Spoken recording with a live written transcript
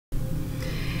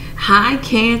Hi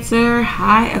Cancer,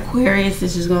 hi Aquarius.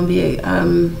 This is going to be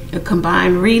a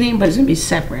combined reading, but it's going to be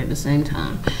separate at the same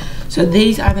time. So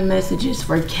these are the messages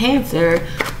for Cancer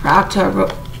for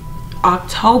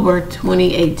October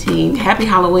 2018. Happy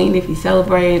Halloween if you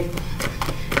celebrate.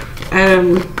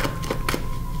 I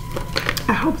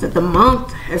hope that the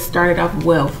month has started off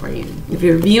well for you. If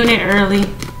you're viewing it early,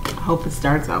 I hope it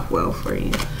starts off well for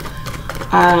you.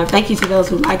 Thank you to those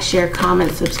who like, share,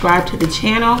 comment, subscribe to the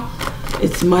channel.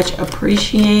 It's much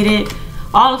appreciated.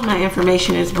 All of my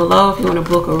information is below if you want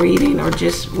to book a reading or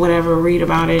just whatever, read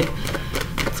about it.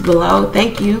 It's below.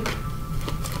 Thank you.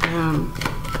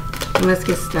 Let's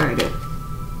get started.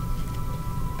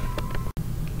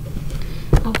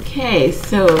 Okay,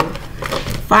 so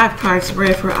 5-card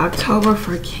spread for October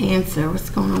for Cancer. What's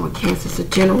going on with Cancer? It's a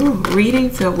general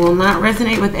reading, so it will not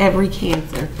resonate with every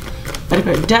Cancer. But if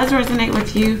it does resonate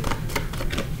with you,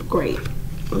 great.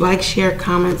 Like, share,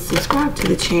 comment, subscribe to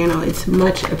the channel. It's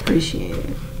much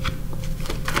appreciated.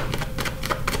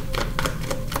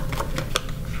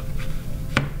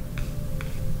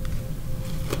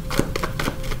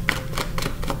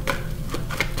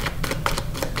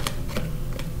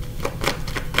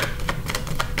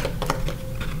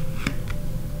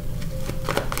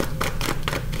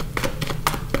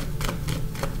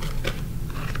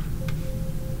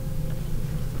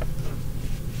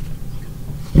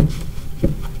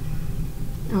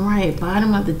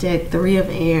 Bottom of the deck, 3 of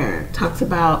Air, talks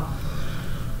about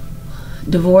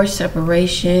divorce,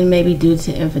 separation, maybe due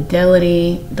to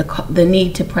infidelity, the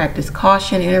need to practice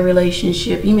caution in a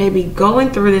relationship. You may be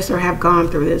going through this or have gone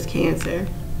through this, Cancer.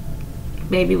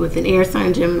 Maybe with an air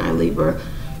sign, Gemini, Libra,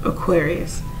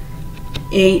 Aquarius.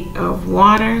 8 of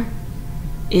Water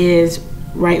is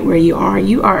right where you are.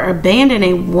 You are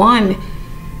abandoning one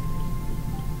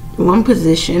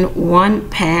position, one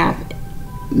path,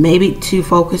 maybe to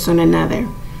focus on another.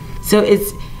 So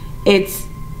it's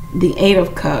the 8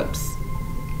 of Cups.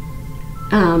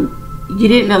 You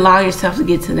didn't allow yourself to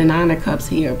get to the 9 of Cups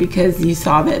here because you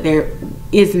saw that there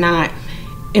is not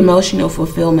emotional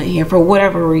fulfillment here for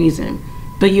whatever reason.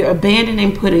 But you're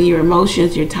abandoning putting your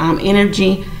emotions, your time,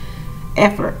 energy,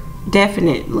 effort,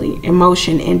 definitely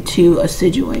emotion into a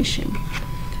situation.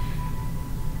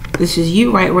 This is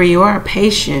you right where you are.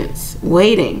 Patience,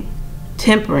 waiting,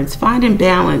 temperance, finding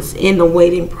balance in the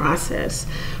waiting process,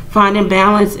 finding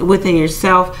balance within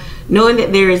yourself, knowing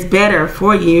that there is better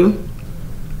for you.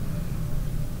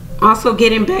 Also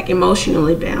getting back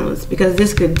emotionally balanced, because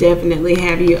this could definitely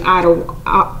have you out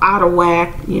of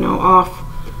whack, you know,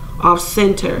 off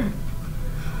center.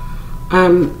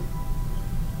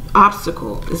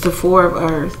 Obstacle is the 4 of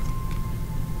Earth.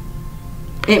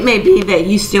 It may be that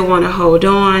you still want to hold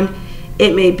on.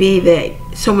 It may be that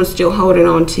someone's still holding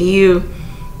on to you.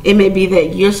 It may be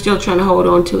that you're still trying to hold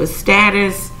on to a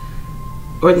status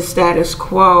or the status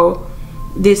quo.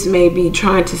 This may be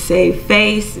trying to save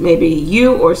face, maybe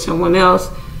you or someone else.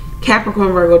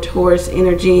 Capricorn, Virgo, Taurus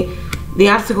energy. The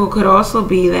obstacle could also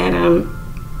be that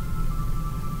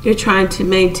you're trying to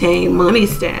maintain money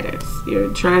status.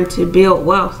 You're trying to build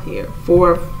wealth here.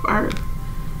 4 of Earth.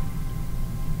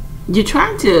 You're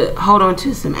trying to hold on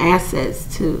to some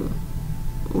assets too,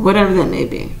 whatever that may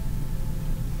be.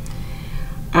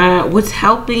 What's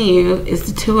helping you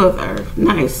is the 2 of Earth.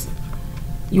 Nice.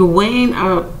 You're weighing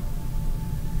up.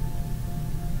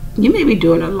 You may be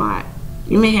doing a lot.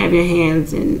 You may have your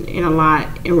hands in a lot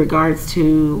in regards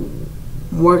to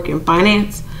work and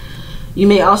finance. You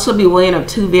may also be weighing up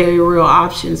 2 very real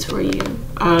options for you.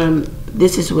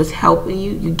 This is what's helping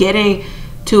you. You're getting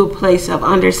to a place of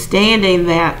understanding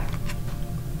that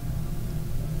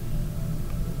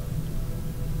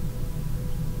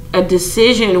a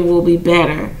decision will be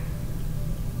better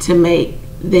to make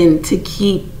than to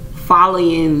keep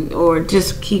following or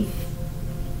just keep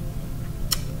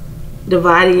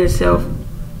dividing yourself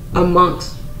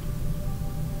amongst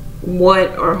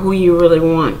what or who you really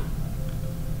want.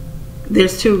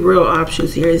 There's 2 real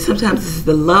options here. Sometimes this is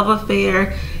the love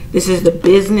affair. This is the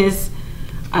business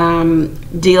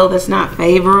deal that's not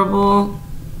favorable.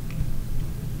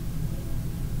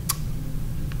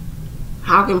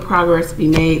 How can progress be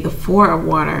made? The 4 of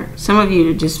Water. Some of you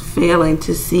are just failing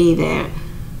to see that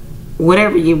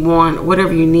whatever you want,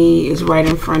 whatever you need is right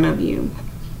in front of you.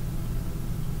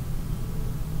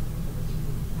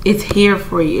 It's here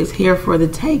for you. It's here for the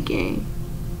taking.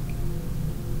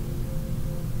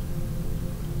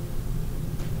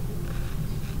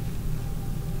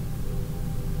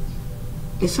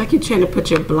 It's like you're trying to put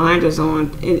your blinders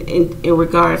on in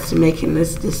regards to making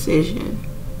this decision.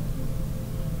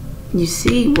 You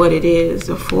see what it is,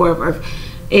 the 4 of Earth.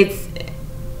 It's,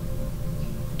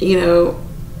 you know,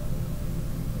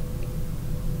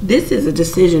 this is a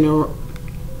decision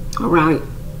around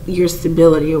your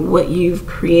stability, or what you've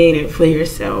created for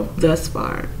yourself thus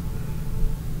far.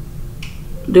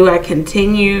 Do I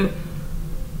continue?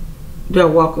 Do I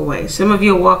walk away? Some of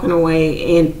you are walking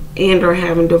away and or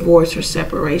having divorce or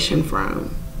separation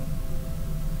from.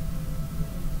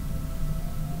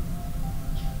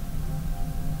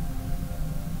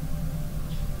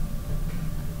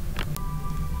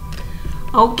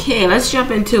 Okay, let's jump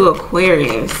into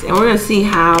Aquarius, and we're going to see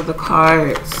how the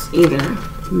cards either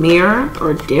mirror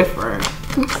or differ.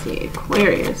 Let's see,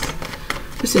 Aquarius.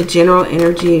 What's the general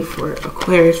energy for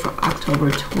Aquarius for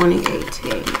October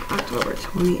 2018? October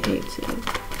 2018.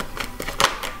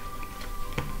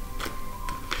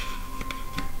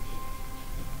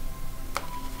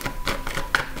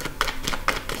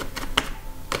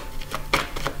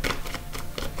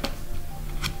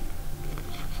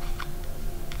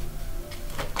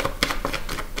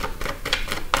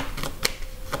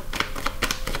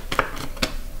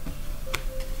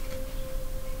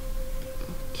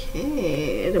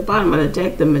 Okay, at the bottom of the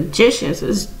deck, the Magician, so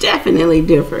it definitely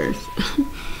differs.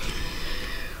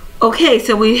 Okay,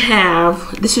 so we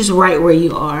have, this is right where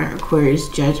you are, Aquarius,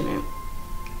 Judgment.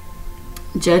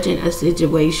 Judging a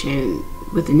situation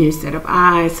with a new set of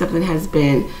eyes. Something has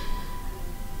been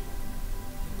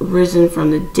risen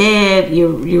from the dead.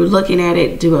 You're looking at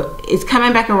it. It's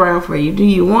coming back around for you. Do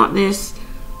you want this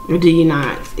or do you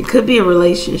not? It could be a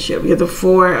relationship. You have the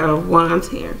Four of Wands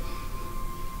here.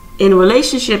 In a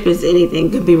relationship is anything.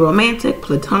 It could be romantic,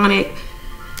 platonic,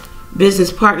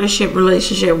 business partnership,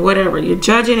 relationship, whatever. You're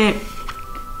judging it.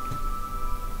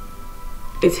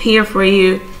 It's here for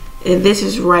you, and this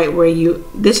is right where you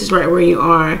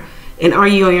are. And are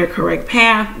you on your correct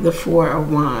path? The Four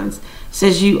of Wands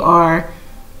says you are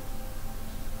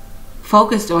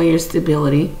focused on your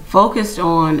stability, focused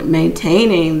on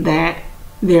maintaining that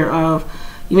thereof.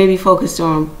 You may be focused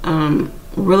on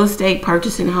real estate,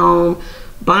 purchasing a home,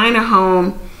 buying a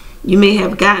home. You may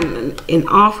have gotten an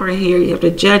offer here. You have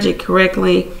to judge it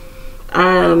correctly.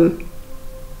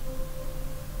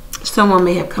 Someone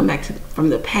may have come back from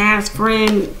the past,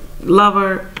 friend,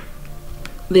 lover.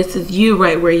 This is you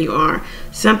right where you are.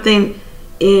 Something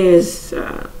is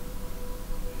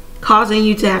causing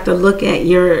you to have to look at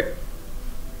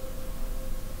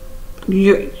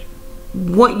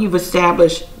what you've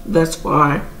established thus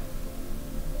far.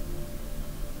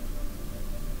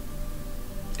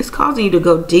 It's causing you to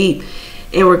go deep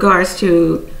in regards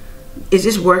to, is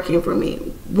this working for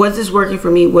me? Was this working for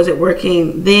me? Was it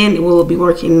working then? Will it be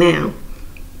working now?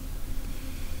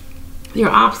 Your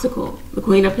obstacle, the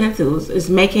Queen of Pentacles, is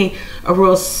making a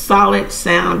real solid,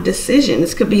 sound decision.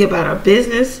 This could be about a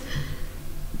business,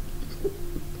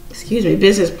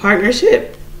 business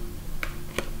partnership.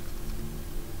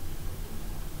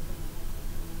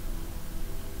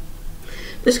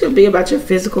 This could be about your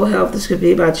physical health. This could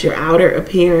be about your outer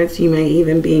appearance. You may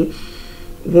even be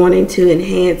wanting to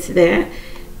enhance that.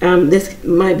 This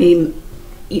might be,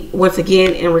 once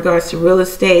again, in regards to real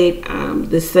estate,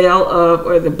 the sale of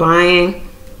or the buying.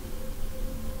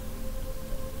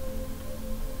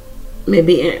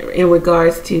 Maybe in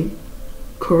regards to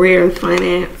career and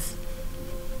finance.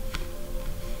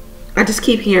 I just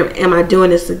keep hearing, am I doing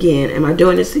this again? Am I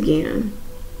doing this again?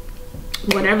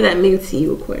 Whatever that means to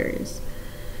you, Aquarius.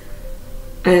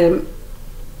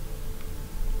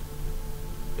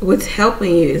 What's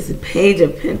helping you is the Page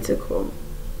of Pentacles.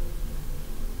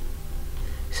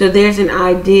 So there's an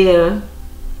idea,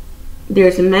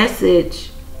 there's a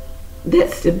message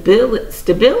that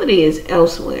stability is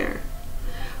elsewhere.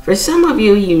 For some of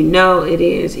you, you know it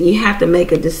is. You have to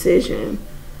make a decision.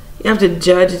 You have to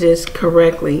judge this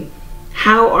correctly.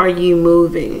 How are you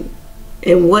moving?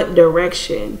 In what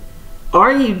direction?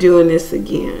 Are you doing this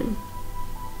again?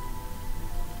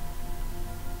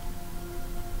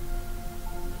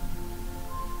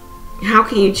 How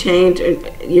can you change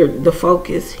the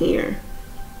focus here?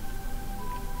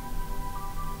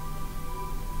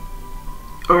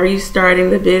 Are you starting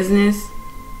the business?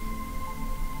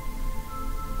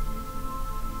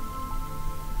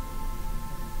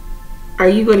 Are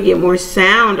you going to get more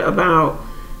sound about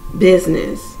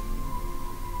business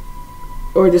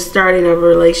or the starting of a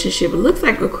relationship? It looks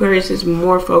like Aquarius is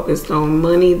more focused on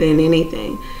money than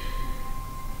anything.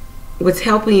 What's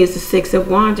helping you is the Six of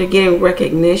Wands. You're getting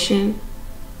recognition.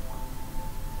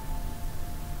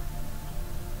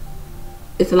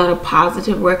 It's a lot of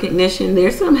positive recognition.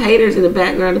 There's some haters in the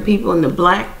background, the people in the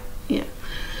black. Yeah.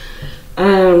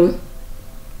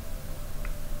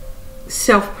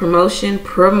 Self-promotion,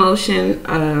 promotion,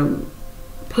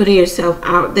 putting yourself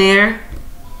out there.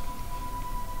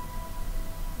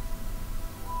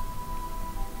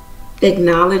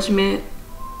 acknowledgement,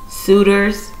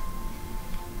 suitors.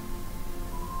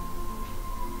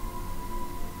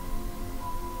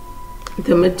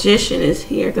 The Magician is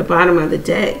here at the bottom of the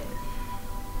deck.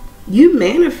 You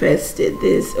manifested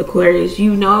this, Aquarius.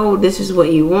 You know this is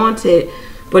what you wanted,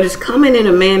 but it's coming in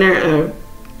a manner of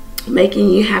making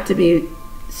you have to be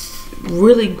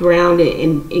really grounded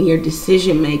in your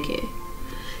decision making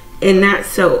and not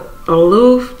so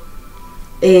aloof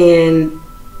and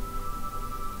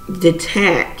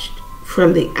detached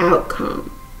from the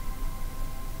outcome.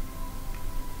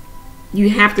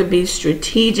 You have to be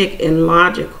strategic and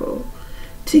logical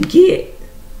to get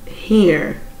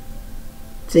here,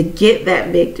 to get that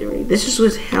victory. This is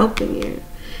what's helping you.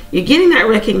 You're getting that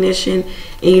recognition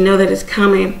and you know that it's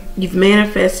coming. You've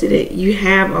manifested it. You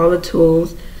have all the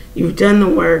tools. You've done the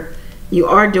work. You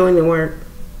are doing the work.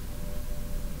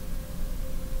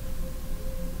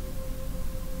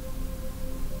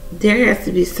 There has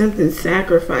to be something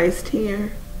sacrificed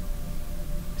here.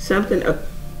 Something.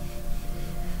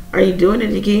 Are you doing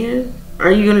it again?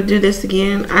 Are you going to do this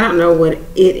again? I don't know what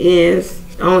it is.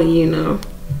 Only you know.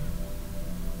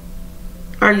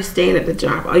 Are you staying at the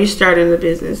job? Are you starting the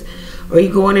business? Are you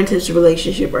going into this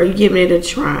relationship? Are you giving it a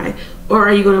try? Or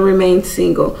are you going to remain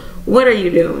single? What are you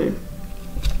doing?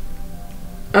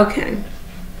 Okay.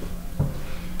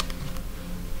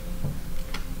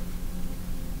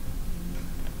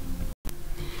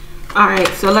 Alright,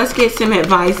 so let's get some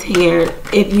advice here.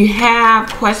 If you have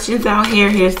questions out here,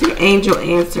 here's the Angel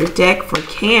Answer deck for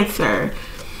Cancer.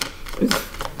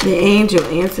 The Angel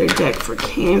Answer deck for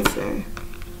Cancer.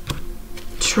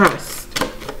 Trust.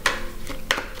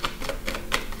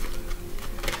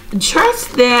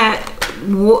 Trust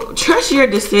your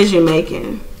decision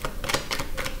making.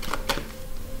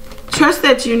 Trust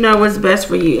that you know what's best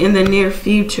for you in the near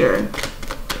future.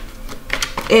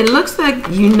 It looks like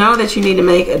you know that you need to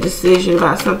make a decision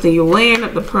about something. You're weighing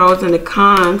up the pros and the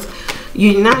cons.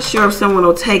 You're not sure if someone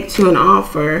will take to an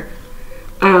offer.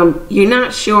 You're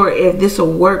not sure if this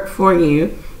will work for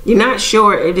you. You're not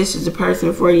sure if this is the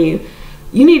person for you.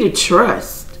 You need to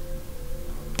trust.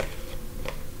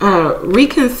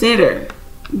 Reconsider.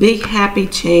 Big happy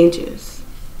changes.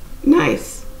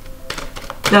 Nice.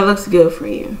 That looks good for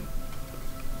you.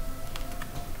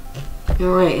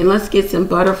 Alright, and let's get some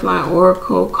butterfly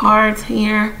oracle cards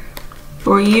here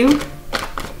for you.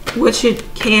 What should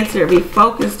Cancer be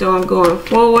focused on going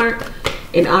forward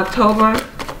in October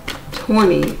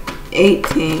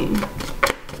 2018?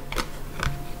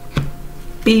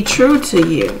 Be true to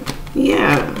you.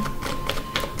 Yeah.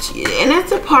 And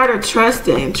that's a part of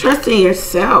trusting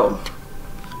yourself.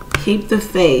 Keep the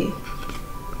faith.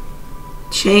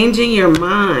 Changing your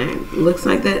mind. Looks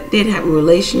like that did have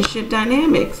relationship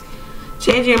dynamics.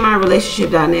 Changing your mind,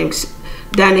 relationship dynamics.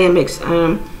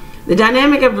 The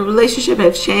dynamic of the relationship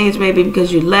has changed, maybe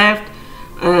because you left,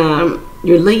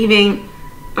 you're leaving,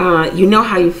 you know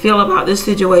how you feel about this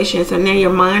situation, so now your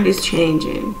mind is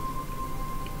changing.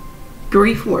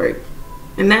 Grief work.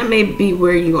 And that may be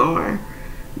where you are.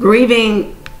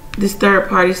 Grieving this third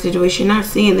party situation, not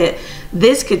seeing that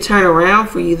this could turn around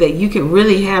for you, that you can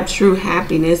really have true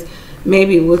happiness,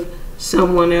 maybe with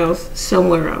someone else,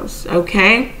 somewhere else,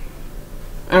 okay?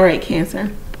 All right,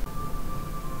 Cancer.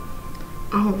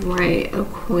 All right,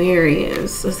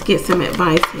 Aquarius. Let's get some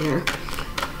advice here.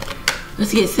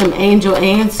 Let's get some angel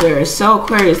answers. So,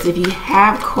 Aquarius, if you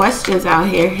have questions out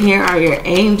here, here are your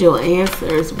angel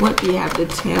answers. What do you have to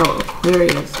tell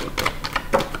Aquarius?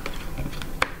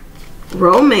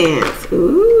 Romance.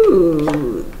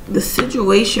 Ooh, the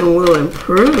situation will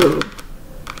improve.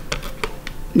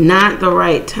 Not the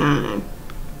right time.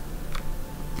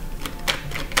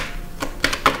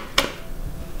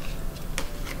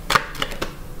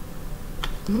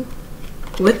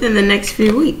 Within the next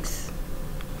few weeks.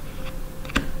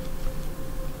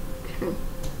 Okay.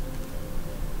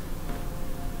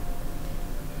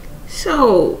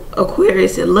 So,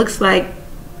 Aquarius, it looks like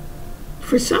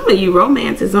for some of you,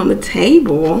 romance is on the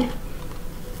table.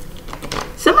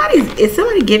 Is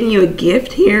somebody giving you a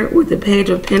gift here with the Page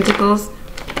of Pentacles?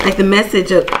 Like the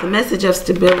message of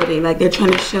stability. Like they're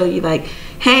trying to show you, like,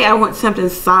 hey, I want something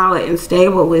solid and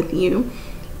stable with you.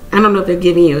 I don't know if they're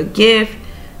giving you a gift.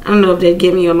 I don't know if they're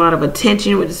giving you a lot of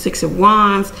attention with the Six of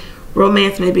Wands.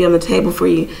 Romance may be on the table for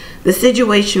you. The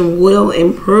situation will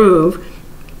improve.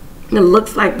 It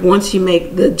looks like once you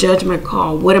make the judgment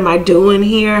call, what am I doing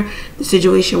here? The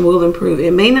situation will improve.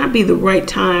 It may not be the right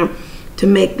time to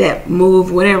make that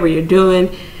move, whatever you're doing,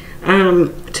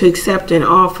 to accept an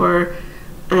offer,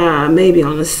 maybe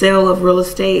on the sale of real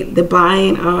estate, the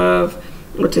buying of,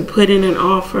 or to put in an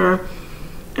offer.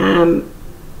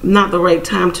 Not the right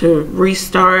time to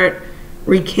restart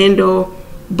rekindle.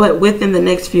 But within the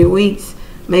next few weeks,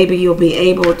 maybe you'll be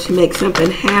able to make something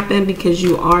happen because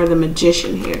you are the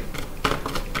magician here.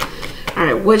 All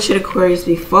right, what should Aquarius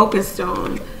be focused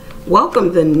on?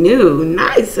 Welcome the new.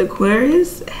 Nice,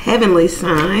 Aquarius. Heavenly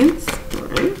signs. All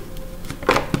right.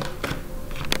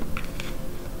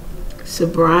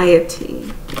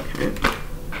 Sobriety.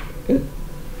 Okay.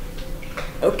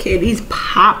 Okay, these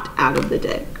popped out of the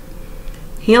deck.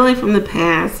 Healing from the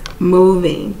past.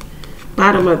 Moving.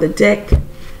 Bottom of the deck.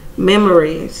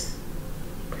 Memories.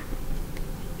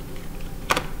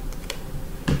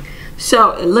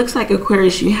 So it looks like,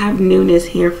 Aquarius, you have newness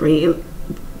here for you.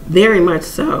 Very much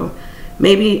so.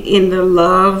 Maybe in the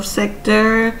love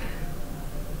sector.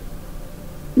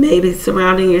 Maybe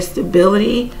surrounding your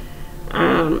stability.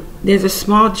 There's a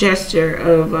small gesture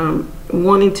of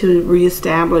wanting to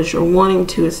reestablish or wanting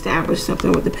to establish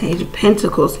something with the Page of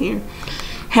Pentacles here.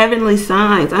 Heavenly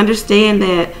signs. Understand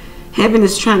that heaven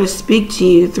is trying to speak to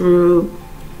you through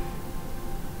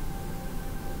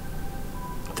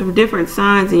different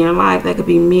signs in your life. That could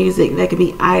be music, that could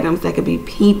be items, that could be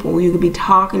people. You could be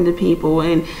talking to people,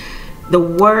 and the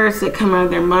words that come out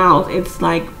of their mouth, it's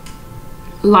like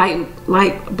light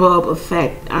bulb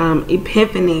effect.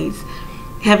 Epiphanies.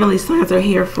 Heavenly signs are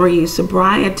here for you.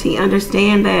 Sobriety.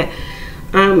 Understand that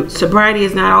sobriety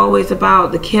is not always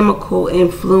about the chemical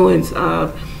influence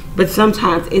of, but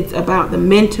sometimes it's about the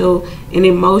mental and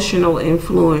emotional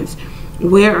influence.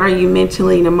 Where are you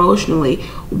mentally and emotionally?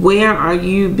 Where are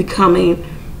you becoming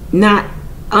not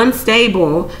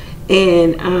unstable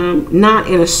and not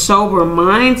in a sober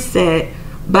mindset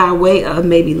by way of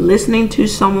maybe listening to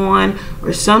someone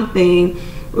or something,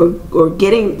 or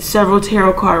getting several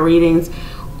tarot card readings,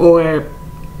 or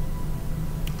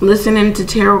listening to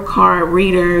tarot card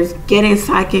readers, getting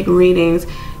psychic readings?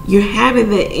 You're having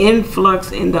the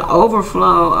influx and the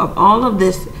overflow of all of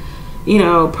this, you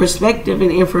know, perspective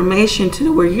and information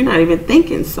to where you're not even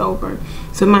thinking sober.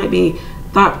 So it might be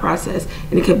thought process,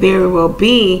 and it could very well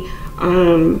be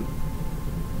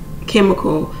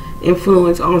chemical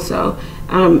influence also.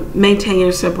 Maintain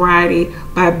your sobriety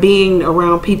by being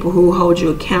around people who hold you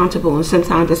accountable, and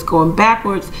sometimes it's going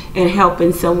backwards and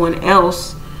helping someone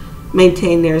else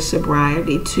maintain their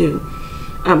sobriety too.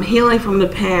 Healing from the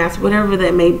past, whatever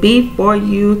that may be for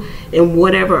you in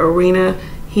whatever arena.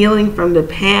 Healing from the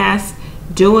past,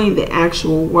 doing the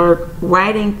actual work,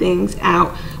 writing things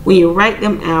out. When you write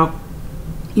them out,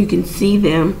 you can see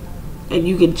them, and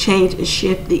you can change and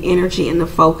shift the energy and the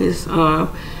focus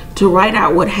to write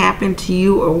out what happened to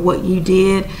you or what you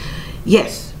did.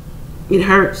 Yes, it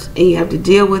hurts, and you have to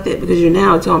deal with it because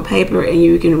it's on paper and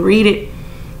you can read it.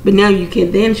 But now you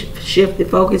can then shift the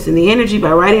focus and the energy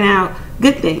by writing out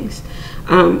good things.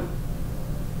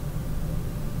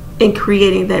 And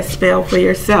creating that spell for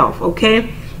yourself,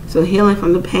 okay? So healing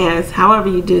from the past, however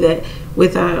you do that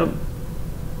with a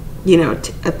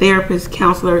therapist,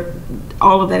 counselor,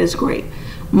 all of that is great.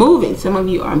 Moving, some of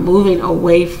you are moving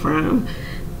away from,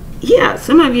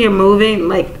 some of you are moving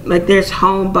like there's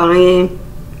home buying.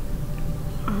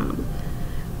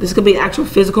 This could be an actual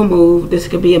physical move. This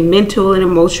could be a mental and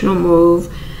emotional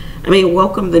move. I mean,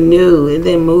 welcome the new and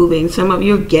then moving. Some of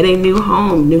you are getting new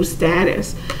home, new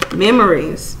status.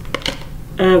 Memories.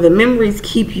 The memories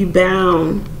keep you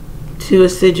bound to a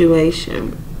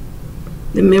situation.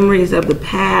 The memories of the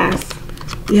past,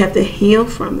 you have to heal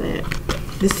from that.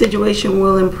 The situation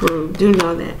will improve. Do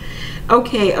know that.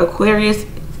 Okay, Aquarius,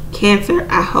 Cancer,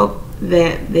 I hope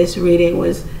that this reading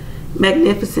was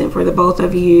magnificent for the both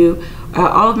of you.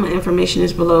 All of my information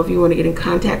is below if you want to get in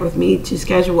contact with me to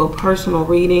schedule a personal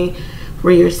reading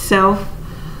for yourself.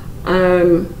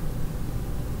 It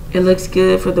looks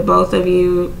good for the both of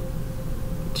you.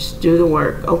 Just do the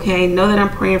work, okay? Know that I'm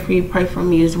praying for you. Pray for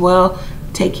me as well.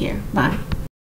 Take care. Bye.